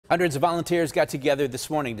Hundreds of volunteers got together this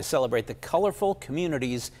morning to celebrate the colorful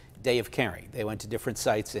community's Day of Caring. They went to different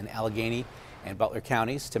sites in Allegheny and Butler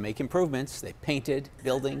counties to make improvements. They painted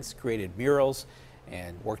buildings, created murals,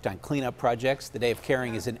 and worked on cleanup projects. The Day of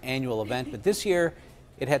Caring is an annual event, but this year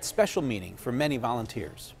it had special meaning for many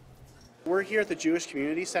volunteers. We're here at the Jewish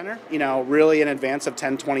Community Center, really in advance of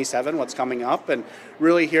 1027, what's coming up, and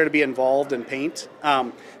really here to be involved and paint.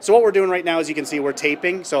 So what we're doing right now, as you can see, we're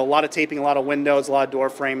taping. So a lot of taping, a lot of windows, a lot of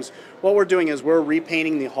door frames. What we're doing is we're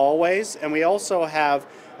repainting the hallways, and we also have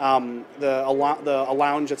a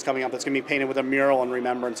lounge that's coming up that's going to be painted with a mural in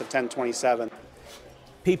remembrance of 1027.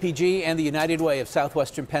 PPG and the United Way of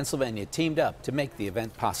Southwestern Pennsylvania teamed up to make the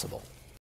event possible.